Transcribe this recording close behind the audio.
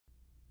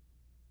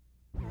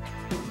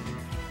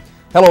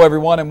Hello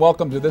everyone and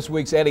welcome to this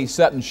week's Eddie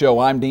Sutton Show.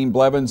 I'm Dean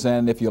Blevins,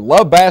 and if you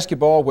love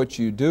basketball, which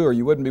you do or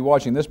you wouldn't be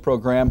watching this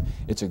program,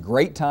 it's a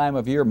great time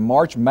of year.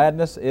 March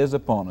Madness is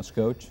upon us,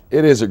 Coach.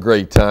 It is a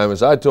great time.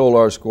 As I told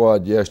our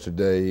squad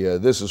yesterday,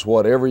 this is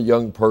what every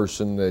young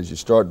person, as you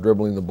start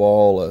dribbling the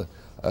ball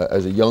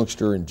as a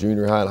youngster in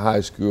junior high and high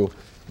school,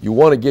 you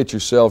want to get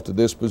yourself to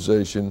this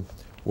position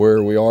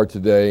where we are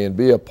today and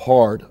be a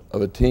part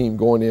of a team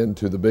going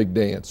into the big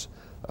dance.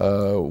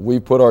 We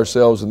put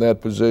ourselves in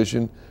that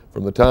position.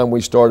 From the time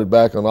we started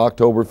back on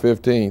October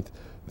 15th,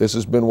 this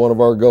has been one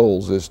of our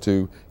goals, is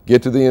to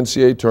get to the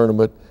NCAA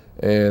tournament,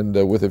 and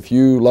with a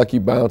few lucky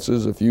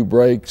bounces, a few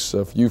breaks,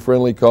 a few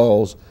friendly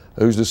calls,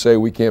 who's to say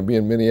we can't be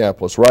in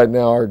Minneapolis? Right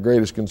now our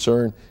greatest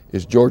concern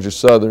is Georgia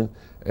Southern,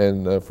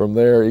 and from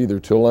there either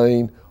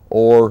Tulane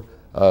or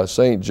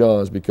St.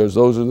 John's, because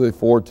those are the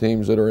four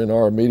teams that are in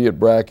our immediate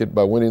bracket.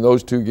 By winning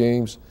those two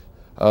games,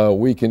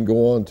 we can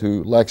go on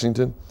to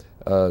Lexington,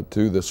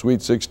 to the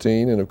Sweet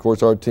 16, and of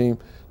course our team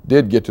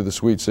did get to the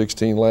Sweet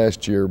 16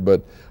 last year.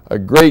 But a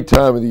great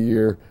time of the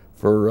year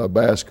for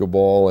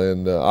basketball,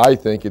 and I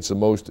think it's the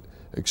most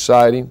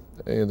exciting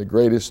and the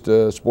greatest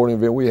sporting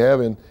event we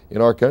have in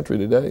our country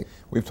today.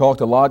 We've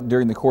talked a lot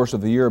during the course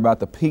of the year about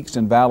the peaks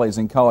and valleys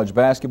in college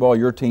basketball.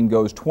 Your team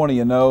goes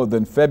 20-0,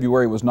 then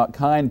February was not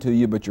kind to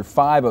you, but you're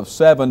 5 of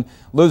 7,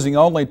 losing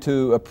only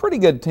to a pretty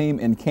good team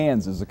in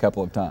Kansas a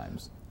couple of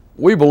times.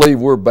 We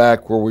believe we're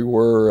back where we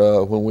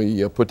were when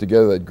we put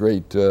together that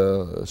great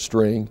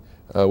string.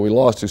 We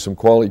lost to some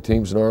quality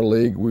teams in our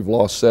league. We've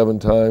lost 7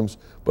 times,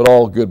 but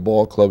all good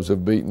ball clubs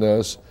have beaten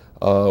us.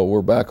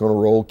 We're back on a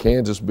roll.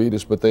 Kansas beat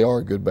us, but they are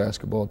a good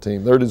basketball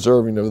team. They're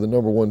deserving of the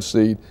 #1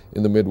 seed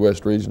in the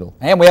Midwest Regional.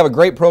 And we have a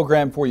great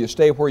program for you.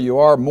 Stay where you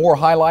are. More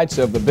highlights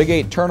of the Big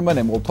 8 tournament,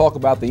 and we'll talk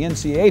about the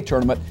NCAA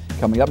tournament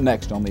coming up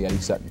next on the Eddie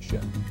Sutton Show.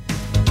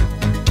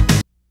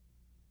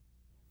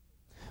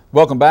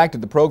 Welcome back to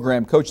the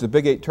program. Coach, the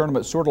Big 8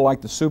 tournament, sort of like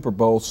the Super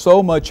Bowl,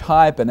 so much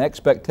hype and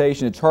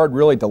expectation, it's hard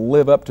really to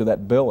live up to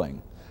that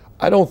billing.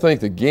 I don't think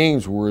the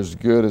games were as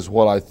good as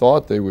what I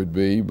thought they would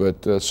be,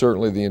 but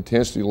certainly the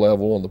intensity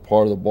level on the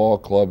part of the ball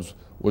clubs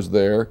was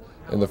there,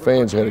 and the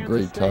fans had a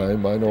great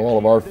time. I know all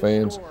of our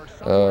fans,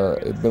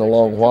 it's been a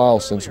long while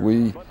since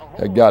we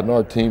had gotten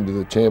our team to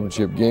the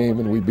championship game,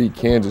 and we beat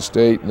Kansas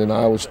State and then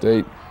Iowa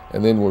State,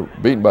 and then we're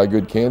beaten by a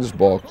good Kansas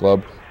ball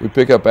club. We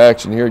pick up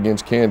action here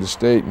against Kansas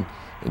State,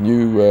 and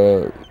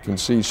you can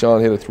see Sean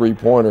hit a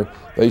three-pointer.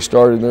 They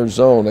started in their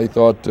zone. They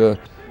thought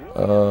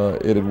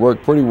it had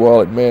worked pretty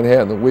well at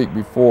Manhattan the week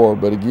before,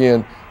 but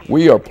again,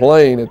 we are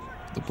playing at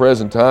the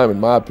present time, in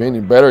my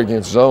opinion, better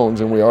against zones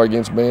than we are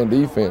against man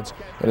defense.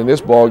 And in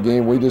this ball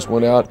game, we just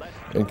went out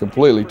and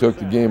completely took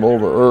the game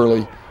over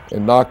early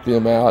and knocked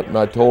them out. And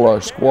I told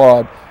our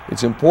squad,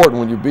 it's important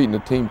when you're beating a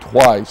team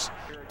twice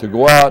to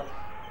go out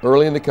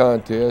early in the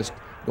contest.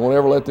 Don't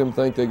ever let them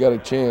think they got a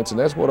chance, and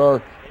that's what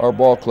our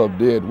ball club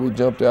did. We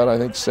jumped out, I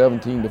think,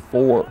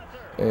 17-4,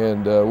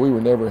 and we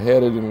were never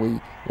headed, and we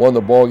won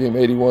the ball game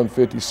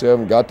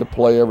 81-57, got to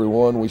play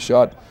everyone. We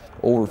shot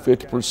over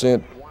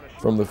 50%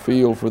 from the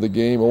field for the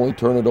game, only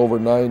turned it over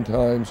 9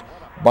 times.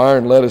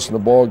 Byron led us in the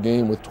ball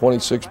game with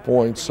 26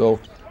 points, so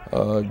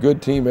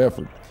good team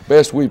effort.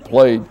 Best we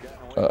played,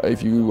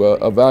 if you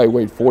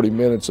evaluate 40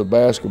 minutes of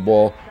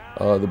basketball,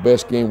 the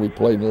best game we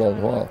played in a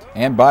long while.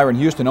 And Byron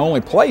Houston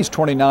only plays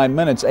 29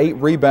 minutes, 8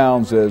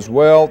 rebounds as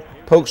well.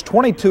 Pokes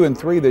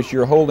 22-3 this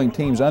year, holding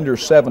teams under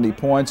 70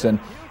 points. And,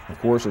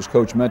 of course, as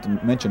Coach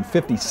mentioned,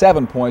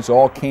 57 points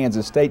all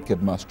Kansas State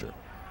could muster.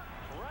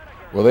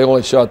 Well, they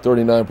only shot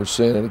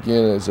 39%, and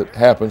again, as it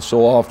happens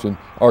so often,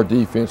 our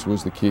defense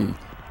was the key.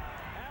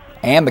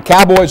 And the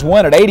Cowboys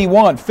win at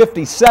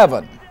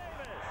 81-57.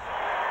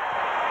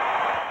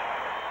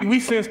 We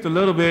sensed a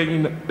little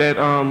bit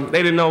that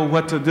they didn't know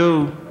what to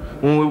do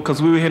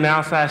because we were hitting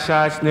outside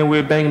shots, and then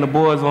we were banging the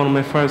boards on them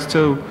at first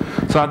too.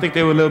 So I think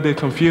they were a little bit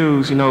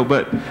confused,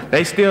 but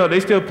they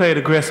still played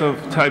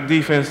aggressive type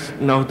defense,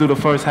 through the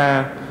first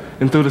half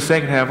and through the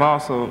second half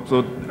also.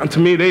 So to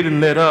me, they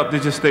didn't let up. They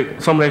just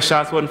some of their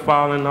shots wasn't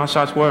falling, our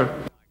shots were.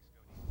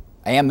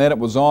 And then it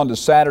was on to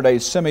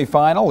Saturday's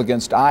semifinal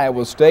against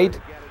Iowa State.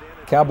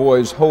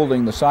 Cowboys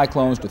holding the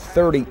Cyclones to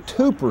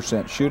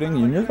 32% shooting.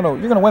 And you're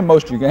gonna win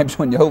most of your games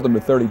when you hold them to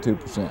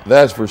 32%.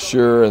 That's for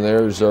sure. And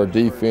there's our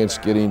defense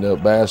getting a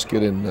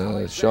basket,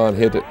 and Sean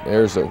hit it.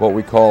 There's what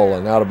we call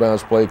an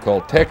out-of-bounds play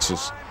called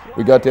Texas.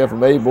 We got that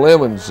from Eddie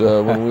Blevins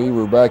when we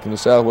were back in the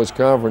Southwest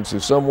Conference.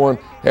 If someone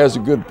has a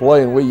good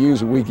play and we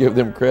use it, we give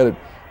them credit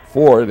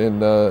for it.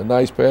 And a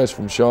nice pass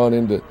from Sean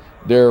into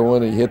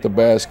Darwyn. He hit the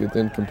basket,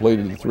 then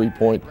completed the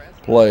three-point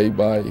play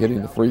by hitting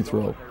the free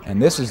throw.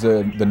 And this is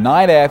the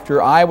night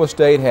after Iowa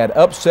State had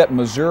upset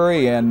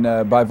Missouri,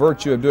 and by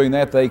virtue of doing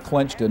that, they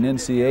clinched an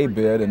NCAA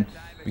bid and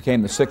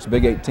became the 6th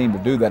Big 8 team to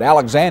do that.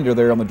 Alexander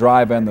there on the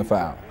drive and the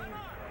foul.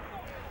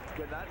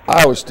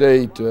 Iowa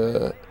State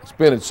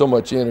expended so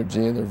much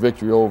energy in their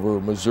victory over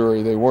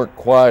Missouri. They weren't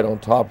quite on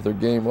top of their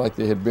game like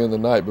they had been the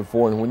night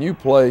before. And when you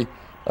play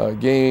a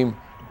game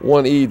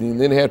one evening,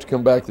 then have to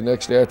come back the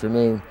next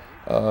afternoon,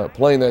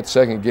 playing that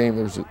second game,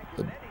 there was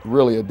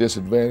really a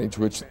disadvantage,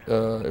 which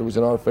it was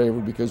in our favor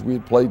because we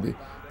had played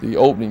the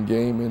opening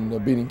game in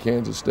beating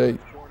Kansas State.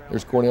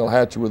 There's Cornell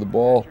Hatcher with the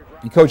ball.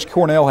 Coach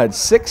Cornell had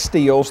 6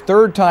 steals.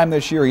 Third time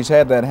this year he's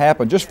had that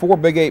happen. Just 4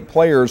 Big 8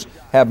 players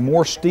have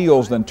more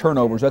steals than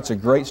turnovers. That's a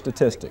great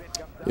statistic.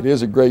 It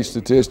is a great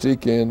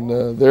statistic,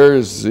 and there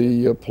is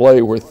the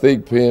play where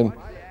Thigpen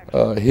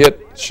hit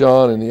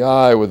Sean in the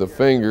eye with a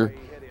finger,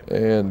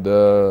 and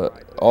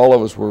all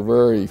of us were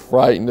very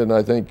frightened, and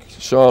I think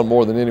Sean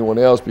more than anyone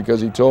else, because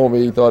he told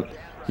me he thought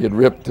he had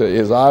ripped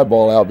his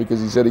eyeball out because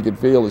he said he could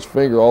feel his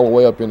finger all the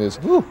way up in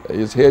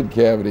his head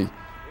cavity.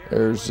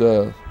 There's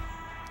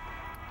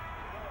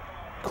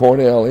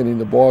Cornell ending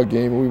the ball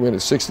game, and we win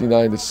at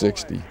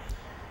 69-60.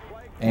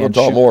 And we'll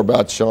talk more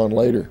about Sean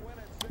later.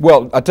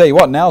 Well, I tell you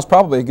what, now's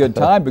probably a good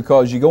time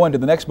because you go into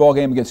the next ball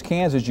game against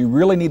Kansas. You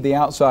really need the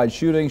outside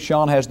shooting.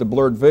 Sean has the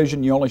blurred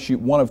vision. You only shoot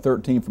 1 of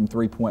 13 from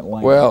three-point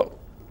line. Well,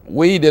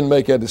 we didn't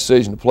make that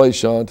decision to play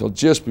Sean until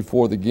just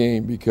before the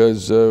game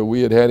because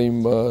we had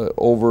him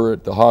over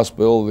at the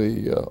hospital.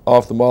 The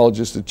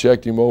ophthalmologist had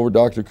checked him over,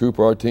 Dr.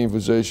 Cooper, our team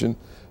physician.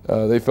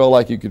 They felt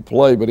like he could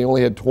play, but he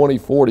only had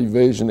 20/40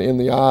 vision in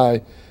the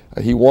eye.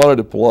 He wanted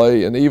to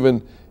play, and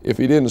even if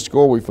he didn't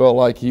score, we felt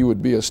like he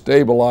would be a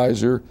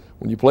stabilizer.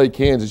 When you play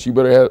Kansas, you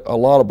better have a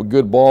lot of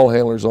good ball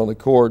handlers on the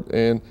court,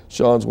 and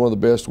Sean's one of the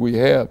best we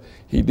have.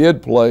 He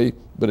did play,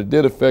 but it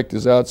did affect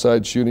his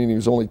outside shooting. He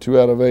was only 2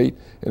 out of 8,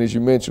 and as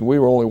you mentioned, we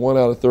were only 1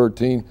 out of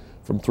 13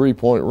 from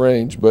three-point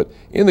range. But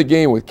in the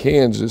game with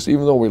Kansas,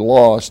 even though we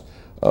lost,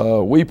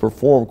 we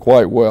performed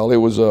quite well. It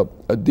was a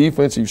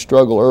defensive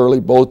struggle early,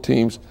 both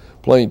teams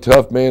playing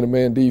tough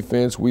man-to-man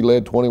defense. We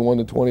led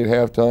 21-20 at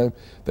halftime.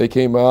 They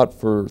came out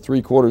for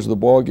 3/4 of the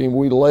ball game.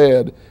 We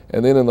led,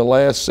 and then in the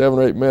last 7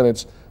 or 8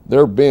 minutes,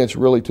 their bench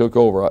really took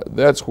over.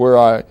 That's where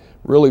I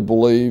really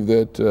believe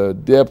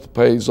that depth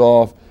pays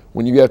off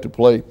when you have to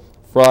play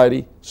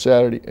Friday,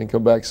 Saturday, and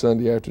come back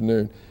Sunday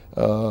afternoon.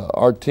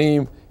 Our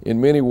team,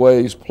 in many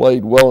ways,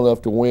 played well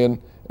enough to win,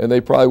 and they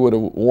probably would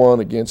have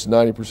won against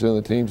 90% of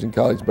the teams in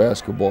college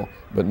basketball,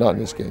 but not in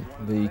this game.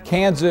 The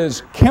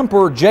Kansas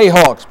Kemper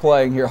Jayhawks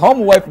playing here,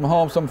 home away from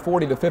home, some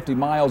 40 to 50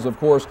 miles, of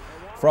course,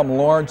 from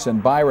Lawrence,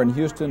 and Byron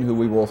Houston, who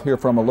we will hear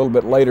from a little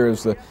bit later,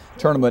 is the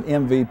tournament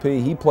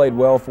MVP. He played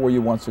well for you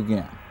once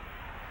again.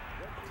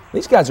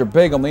 These guys are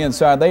big on the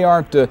inside. They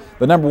aren't the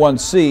 #1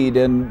 seed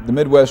in the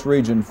Midwest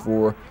region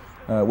for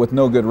with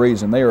no good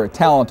reason. They are a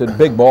talented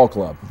big ball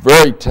club.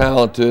 Very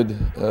talented.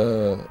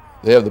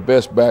 They have the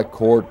best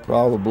backcourt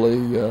probably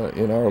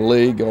in our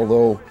league,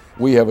 although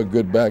we have a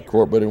good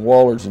backcourt. But in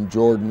Wallers and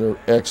Jordan, they're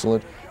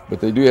excellent. But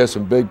they do have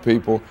some big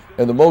people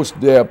and the most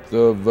depth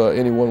of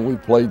anyone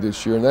we've played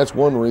this year. And that's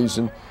one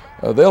reason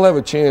they'll have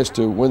a chance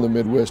to win the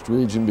Midwest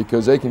region,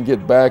 because they can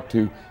get back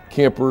to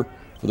Kemper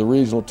for the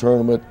regional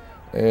tournament.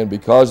 And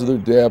because of their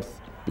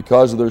depth,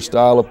 because of their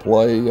style of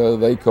play,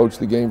 they coach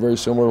the game very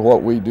similar to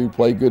what we do,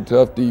 play good,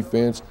 tough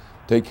defense,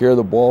 take care of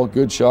the ball,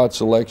 good shot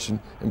selection,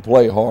 and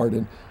play hard.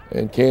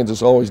 And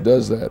Kansas always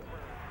does that.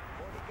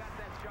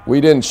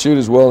 We didn't shoot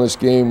as well in this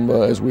game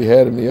as we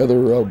had in the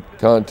other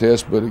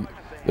contest, but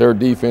their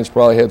defense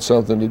probably had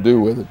something to do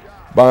with it.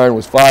 Byron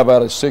was 5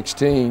 out of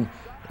 16,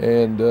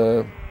 and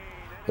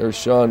there's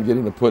Sean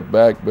getting the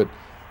putback, but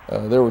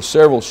there were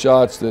several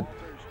shots that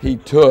he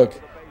took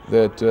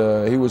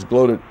that he was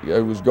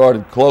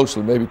guarded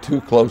closely, maybe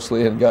too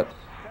closely, and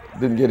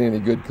didn't get any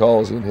good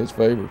calls in his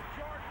favor.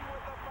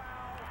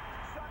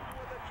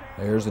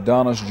 There's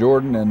Adonis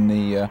Jordan and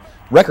the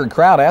record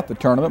crowd at the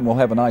tournament. We'll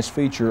have a nice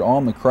feature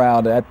on the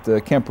crowd at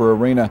the Kemper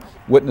Arena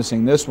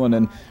witnessing this one.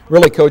 And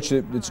really, Coach,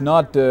 it's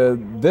not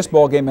this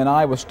ball game in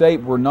Iowa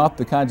State were not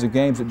the kinds of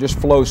games that just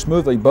flow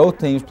smoothly. Both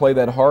teams play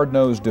that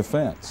hard-nosed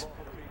defense.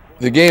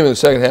 The game in the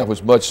second half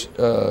was much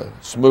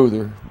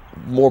smoother,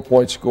 more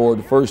points scored.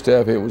 The first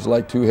half, it was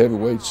like two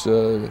heavyweights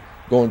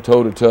going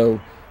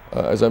toe-to-toe.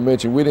 As I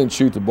mentioned, we didn't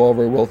shoot the ball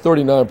very well,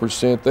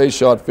 39%. They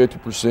shot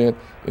 50%.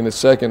 In the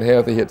second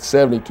half, they hit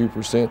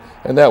 72%,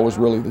 and that was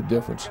really the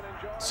difference.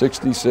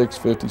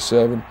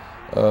 66-57,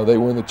 they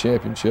win the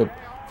championship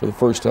for the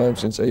first time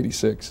since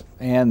 '86.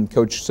 And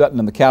Coach Sutton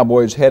and the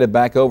Cowboys headed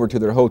back over to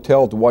their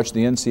hotel to watch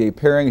the NCAA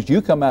pairings.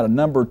 You come out a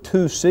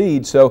 #2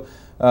 seed, so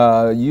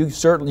you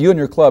and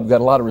your club got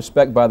a lot of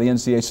respect by the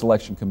NCAA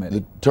selection committee.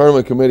 The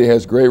tournament committee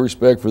has great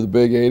respect for the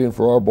Big 8 and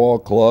for our ball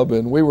club,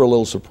 and we were a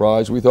little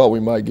surprised. We thought we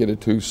might get a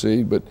 2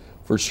 seed, but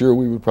for sure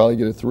we would probably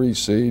get a 3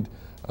 seed.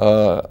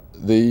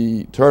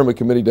 The tournament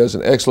committee does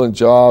an excellent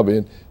job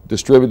in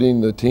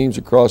distributing the teams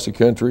across the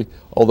country,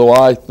 although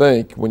I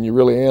think when you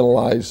really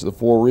analyze the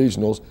 4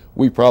 regionals,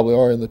 we probably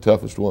are in the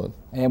toughest one.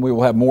 And we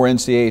will have more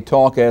NCAA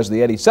talk as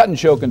the Eddie Sutton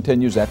Show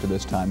continues after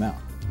this timeout.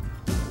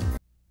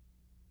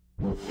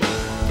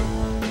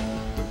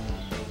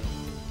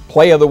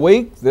 Play of the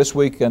week, this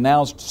week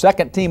announced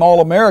second-team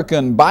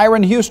All-American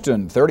Byron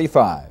Houston,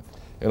 35.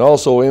 And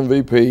also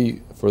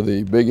MVP for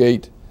the Big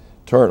 8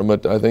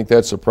 tournament. I think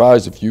that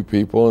surprised a few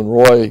people, and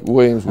Roy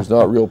Williams was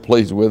not real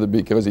pleased with it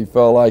because he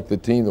felt like the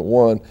team that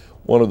won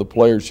one of the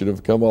players should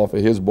have come off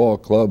of his ball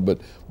club. But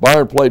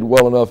Byron played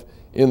well enough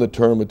in the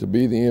tournament to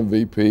be the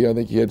MVP. I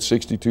think he had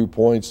 62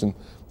 points and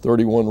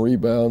 31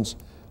 rebounds.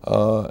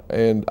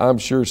 And I'm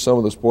sure some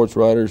of the sports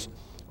writers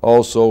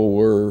also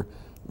were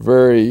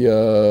very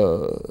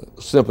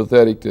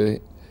sympathetic to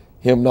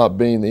him not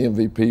being the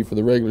MVP for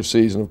the regular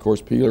season. Of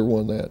course, Peeler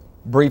won that.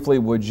 Briefly,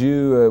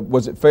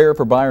 was it fair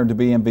for Byron to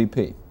be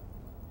MVP?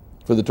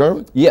 For the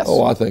tournament? Yes.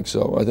 Oh, I think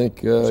so. I think.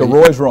 So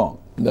Roy's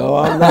wrong. No,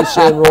 I'm not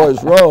saying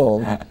Roy's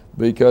wrong,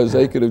 because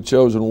they could have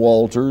chosen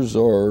Walters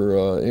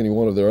or any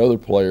one of their other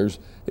players.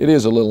 It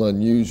is a little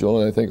unusual,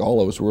 and I think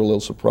all of us were a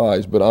little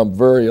surprised. But I'm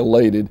very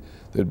elated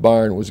that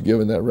Byron was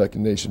given that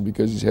recognition,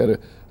 because he's had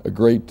a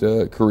great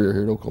career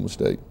here at Oklahoma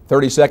State.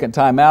 30-second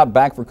timeout.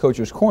 Back for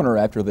Coach's Corner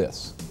after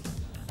this.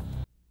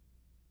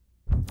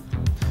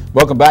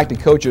 Welcome back to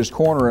Coach's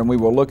Corner, and we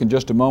will look in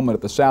just a moment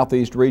at the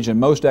Southeast region.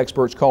 Most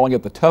experts calling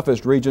it the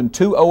toughest region.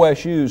 2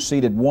 OSUs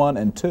seeded 1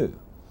 and 2.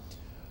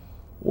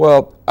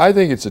 Well, I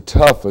think it's the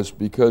toughest,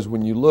 because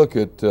when you look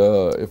at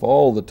if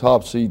all the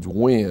top seeds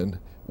win,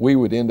 we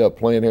would end up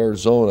playing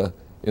Arizona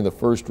in the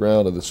first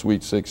round of the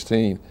Sweet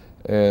 16.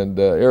 And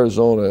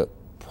Arizona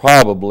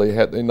probably,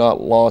 had they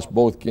not lost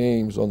both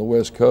games on the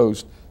West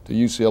Coast to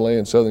UCLA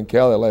and Southern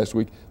Cal last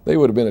week, they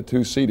would have been a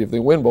 2 seed. If they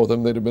win both of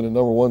them, they'd have been a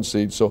number 1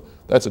 seed. So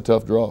that's a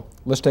tough draw.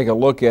 Let's take a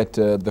look at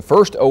the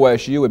first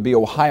OSU would be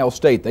Ohio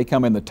State. They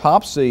come in the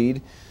top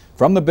seed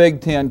from the Big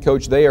Ten.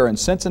 Coach, they are in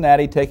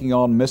Cincinnati taking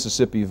on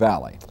Mississippi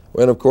Valley.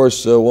 And of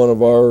course, one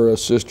of our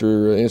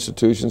sister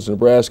institutions,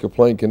 Nebraska,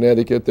 playing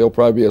Connecticut. They'll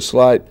probably be a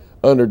slight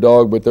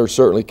underdog, but they're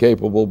certainly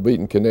capable of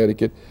beating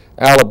Connecticut.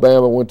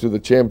 Alabama went to the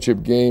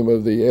championship game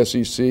of the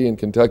SEC, and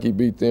Kentucky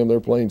beat them. They're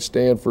playing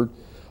Stanford.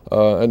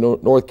 And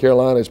North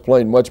Carolina is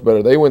playing much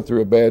better. They went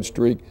through a bad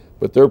streak,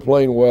 but they're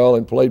playing well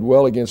and played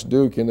well against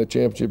Duke in the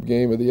championship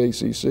game of the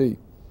ACC.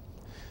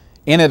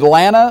 In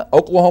Atlanta,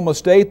 Oklahoma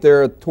State,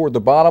 they're toward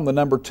the bottom, the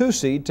number 2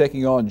 seed,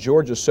 taking on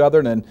Georgia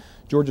Southern. And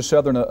Georgia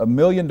Southern, a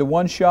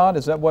 1,000,000-to-1 shot.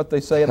 Is that what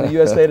they say in the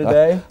USA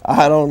Today?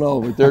 I don't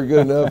know, but they're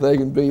good enough. They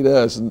can beat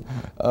us. And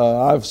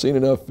I've seen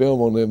enough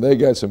film on them. They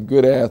got some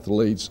good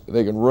athletes.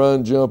 They can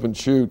run, jump, and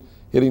shoot,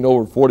 hitting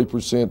over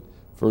 40%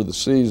 for the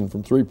season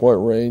from 3-point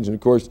range. And of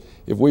course,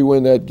 if we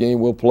win that game,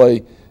 we'll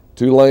play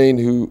Tulane,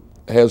 who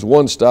has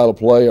one style of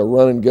play, a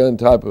run and gun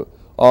type of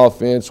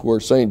offense,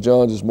 where St.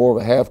 John's is more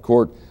of a half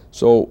court.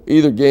 So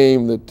either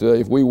game that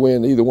if we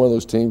win, either one of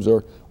those teams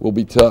will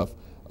be tough.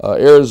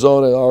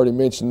 Arizona, I already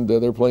mentioned,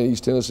 they're playing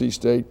East Tennessee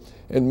State.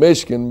 And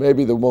Michigan,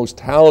 maybe the most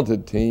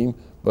talented team,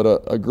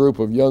 but a group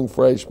of young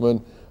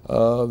freshmen,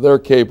 they're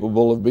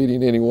capable of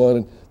beating anyone.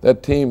 And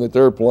that team that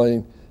they're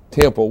playing,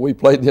 Temple, we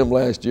played them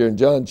last year, and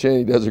John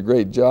Cheney does a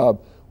great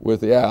job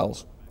with the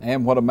Owls.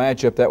 And what a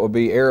matchup that would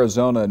be,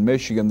 Arizona and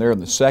Michigan there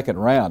in the second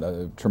round,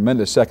 a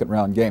tremendous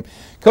second-round game.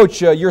 Coach,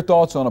 your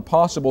thoughts on a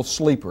possible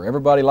sleeper?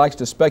 Everybody likes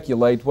to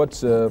speculate. What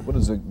does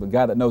the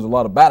guy that knows a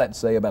lot about it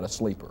say about a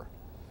sleeper?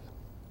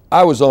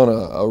 I was on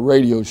a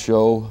radio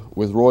show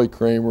with Roy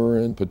Kramer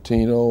and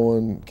Patino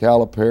and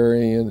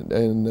Calipari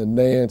and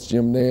Nance,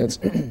 Jim Nance,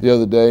 the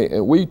other day,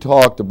 and we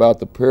talked about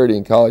the parity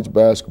in college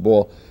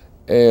basketball.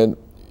 And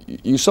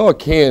you saw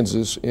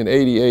Kansas in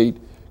 '88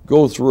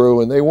 go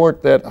through, and they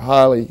weren't that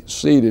highly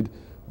seeded,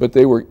 but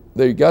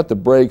they got the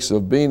breaks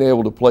of being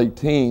able to play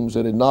teams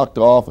that had knocked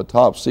off a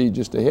top seed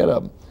just ahead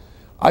of them.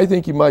 I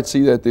think you might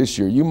see that this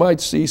year. You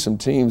might see some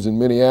teams in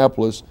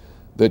Minneapolis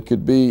that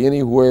could be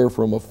anywhere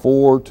from a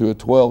 4 to a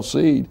 12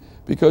 seed,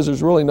 because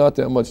there's really not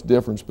that much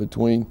difference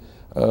between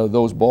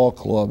those ball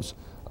clubs.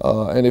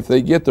 And if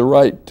they get the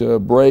right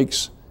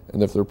breaks,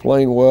 and if they're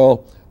playing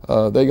well,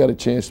 they got a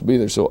chance to be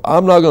there. So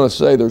I'm not going to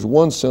say there's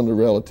one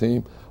Cinderella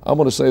team. I'm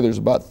going to say there's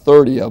about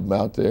 30 of them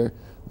out there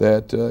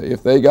that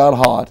if they got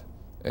hot,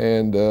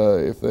 and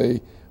if they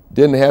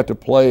didn't have to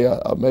play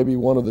maybe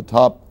one of the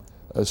top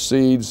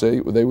seeds, they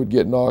would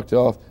get knocked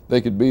off,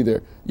 they could be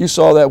there. You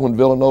saw that when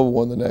Villanova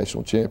won the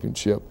national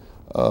championship.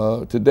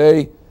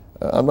 Today,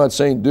 I'm not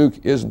saying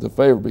Duke isn't the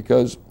favorite,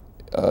 because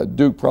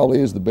Duke probably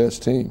is the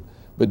best team.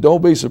 But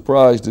don't be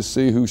surprised to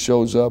see who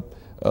shows up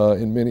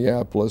in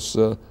Minneapolis.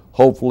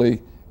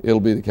 Hopefully, it'll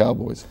be the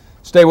Cowboys.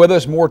 Stay with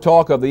us. More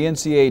talk of the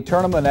NCAA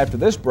tournament after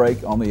this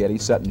break on the Eddie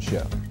Sutton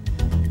Show.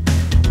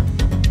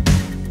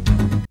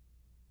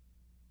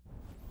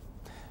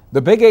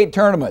 The Big 8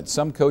 tournament,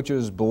 some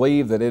coaches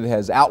believe that it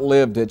has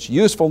outlived its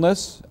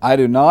usefulness. I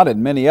do not,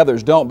 and many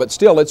others don't, but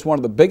still it's one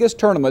of the biggest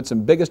tournaments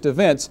and biggest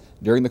events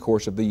during the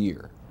course of the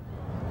year.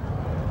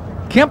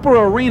 Kemper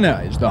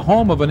Arena is the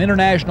home of an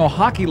International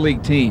Hockey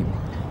League team.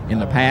 In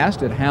the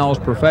past, it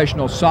housed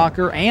professional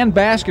soccer and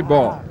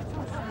basketball.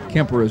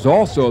 Kemper is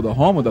also the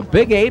home of the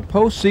Big 8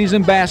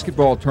 postseason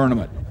basketball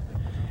tournament.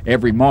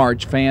 Every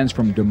March, fans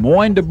from Des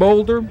Moines to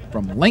Boulder,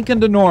 from Lincoln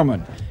to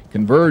Norman,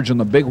 converge on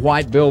the big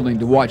white building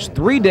to watch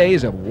 3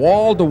 days of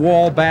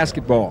wall-to-wall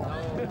basketball.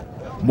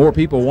 More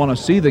people want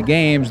to see the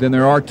games than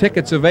there are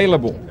tickets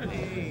available.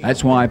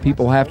 That's why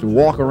people have to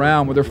walk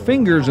around with their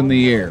fingers in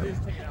the air.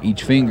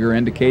 Each finger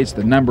indicates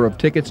the number of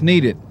tickets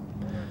needed.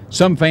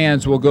 Some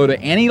fans will go to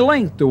any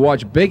length to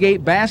watch Big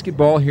 8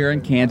 basketball here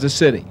in Kansas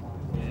City.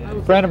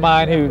 A friend of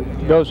mine who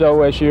goes to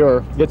OSU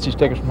or gets his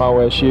tickets from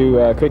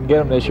OSU couldn't get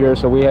them this year,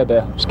 so we had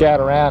to scout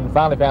around and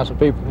finally found some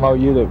people from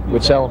OU that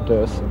would sell them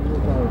to us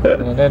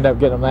and ended up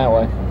getting them that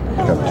way.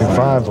 Got 2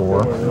 5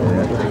 or.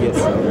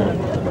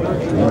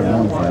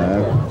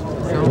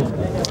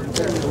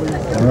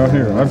 Well,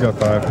 here, I've got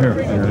 5 here.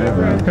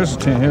 Here's a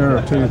 10 here,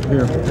 or 2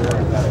 here.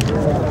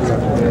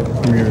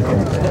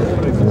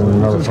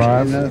 Another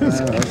 5.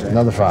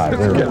 Another 5.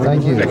 There.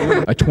 Thank you.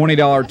 A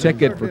 $20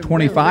 ticket for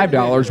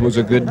 $25 was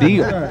a good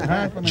deal.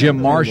 Jim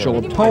Marshall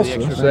of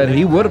Tulsa said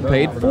he would have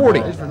paid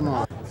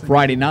 $40.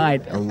 Friday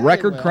night, a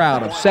record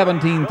crowd of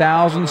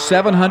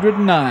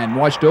 17,709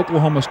 watched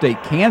Oklahoma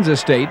State,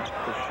 Kansas State,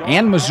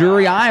 and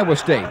Missouri, Iowa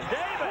State.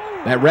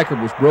 That record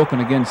was broken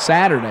again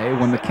Saturday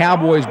when the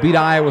Cowboys beat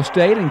Iowa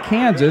State and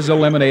Kansas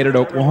eliminated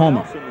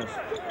Oklahoma.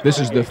 This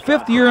is the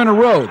 5th year in a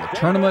row the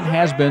tournament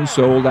has been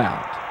sold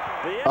out.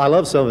 I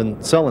love selling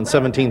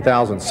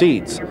 17,000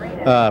 seats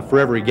for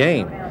every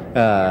game.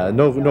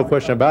 No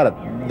question about it.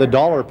 The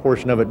dollar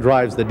portion of it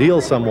drives the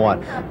deal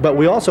somewhat. But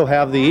we also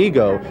have the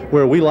ego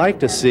where we like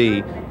to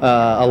see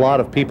a lot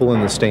of people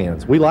in the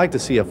stands. We like to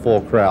see a full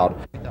crowd.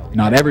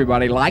 Not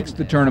everybody likes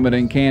the tournament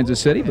in Kansas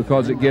City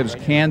because it gives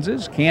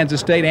Kansas, Kansas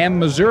State, and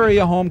Missouri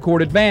a home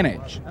court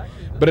advantage.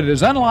 But it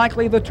is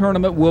unlikely the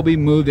tournament will be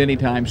moved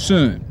anytime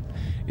soon.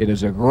 It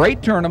is a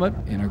great tournament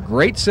in a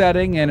great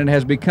setting, and it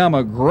has become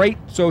a great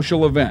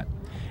social event.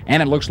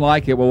 And it looks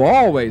like it will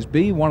always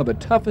be one of the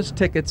toughest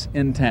tickets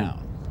in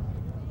town.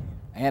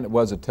 And it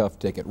was a tough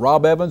ticket.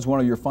 Rob Evans, one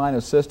of your fine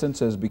assistants,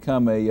 has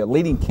become a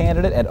leading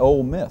candidate at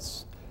Ole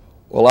Miss.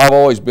 Well, I've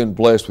always been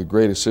blessed with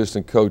great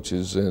assistant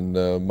coaches, and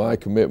my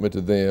commitment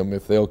to them,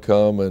 if they'll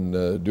come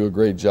and do a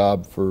great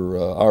job for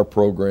our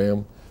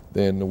program,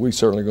 then we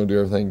certainly going to do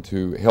everything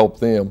to help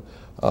them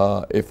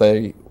if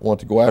they want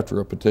to go after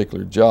a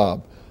particular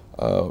job.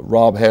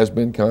 Rob has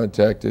been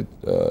contacted.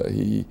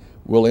 He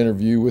will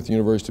interview with the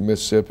University of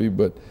Mississippi,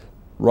 but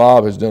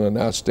Rob has done an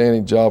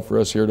outstanding job for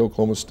us here at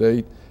Oklahoma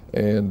State,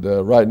 and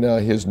right now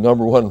his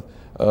 #1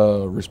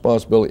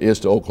 responsibility is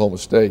to Oklahoma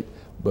State.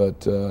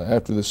 But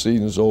after the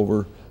season's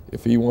over,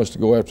 if he wants to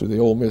go after the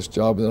Ole Miss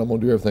job, then I'm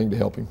going to do everything to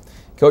help him.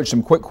 Coach,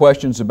 some quick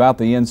questions about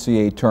the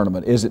NCAA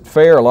tournament. Is it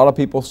fair? A lot of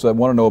people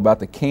want to know about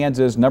the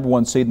Kansas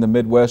 #1 seed in the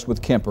Midwest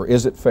with Kemper.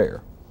 Is it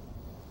fair?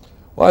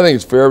 Well, I think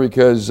it's fair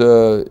because,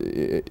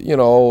 you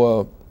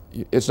know,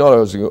 it's not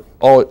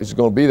always it's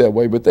going to be that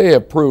way, but they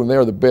have proven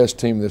they're the best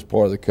team in this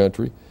part of the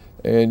country,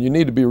 and you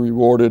need to be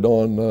rewarded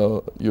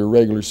on your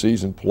regular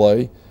season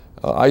play.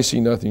 I see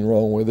nothing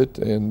wrong with it,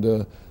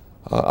 and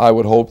I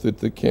would hope that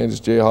the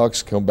Kansas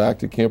Jayhawks come back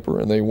to Kemper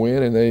and they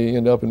win and they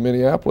end up in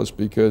Minneapolis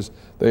because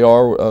they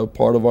are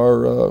part of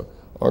our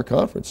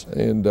conference.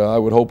 And I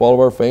would hope all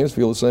of our fans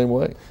feel the same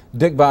way.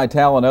 Dick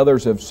Vitale and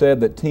others have said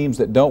that teams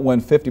that don't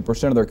win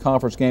 50% of their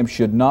conference games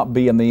should not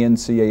be in the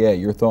NCAA.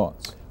 Your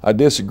thoughts? I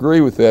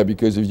disagree with that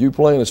because if you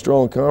play in a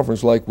strong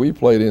conference like we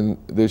played in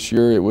this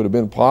year, it would have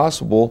been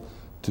possible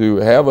to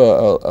have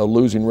a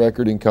losing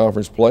record in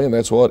conference play, and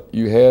that's what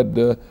you had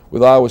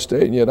with Iowa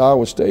State, and yet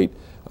Iowa State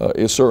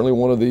is certainly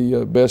one of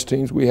the best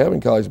teams we have in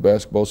college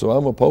basketball. So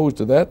I'm opposed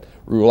to that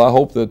rule. I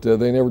hope that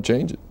they never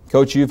change it.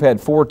 Coach, you've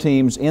had 4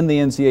 teams in the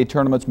NCAA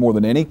tournaments more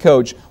than any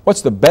coach.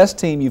 What's the best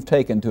team you've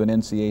taken to an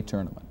NCAA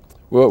tournament?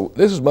 Well,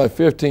 this is my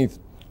 15th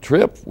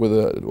trip with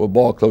a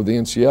ball club, the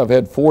NCAA. I've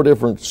had 4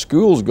 different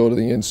schools go to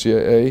the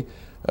NCAA.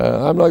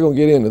 I'm not going to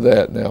get into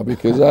that now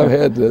because I've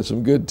had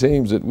some good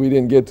teams that we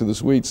didn't get to the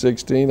Sweet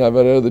 16. I've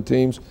had other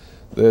teams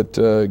that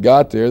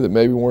got there that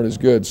maybe weren't as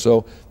good.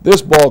 So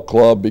this ball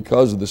club,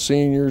 because of the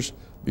seniors,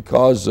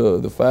 because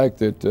of the fact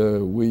that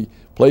we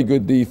play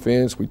good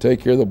defense, we take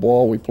care of the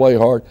ball, we play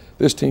hard,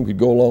 this team could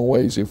go a long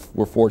ways if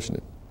we're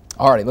fortunate.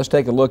 All right, let's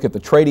take a look at the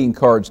trading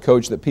cards,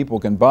 Coach, that people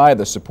can buy,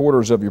 the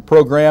supporters of your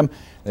program.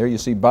 There you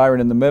see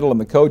Byron in the middle and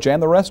the coach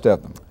and the rest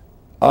of them.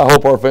 I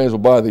hope our fans will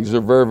buy these.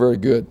 They're very, very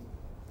good.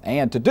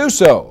 And to do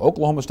so,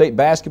 Oklahoma State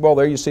basketball,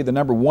 there you see the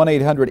number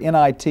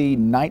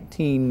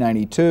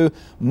 1-800-NIT-1992,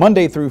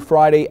 Monday through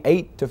Friday,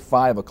 8 to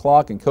 5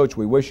 o'clock. And, Coach,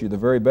 we wish you the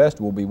very best.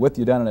 We'll be with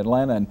you down in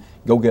Atlanta, and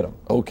go get them.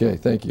 Okay,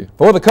 thank you.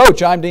 For the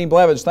coach, I'm Dean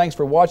Blevins. Thanks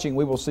for watching.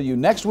 We will see you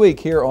next week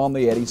here on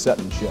the Eddie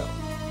Sutton Show.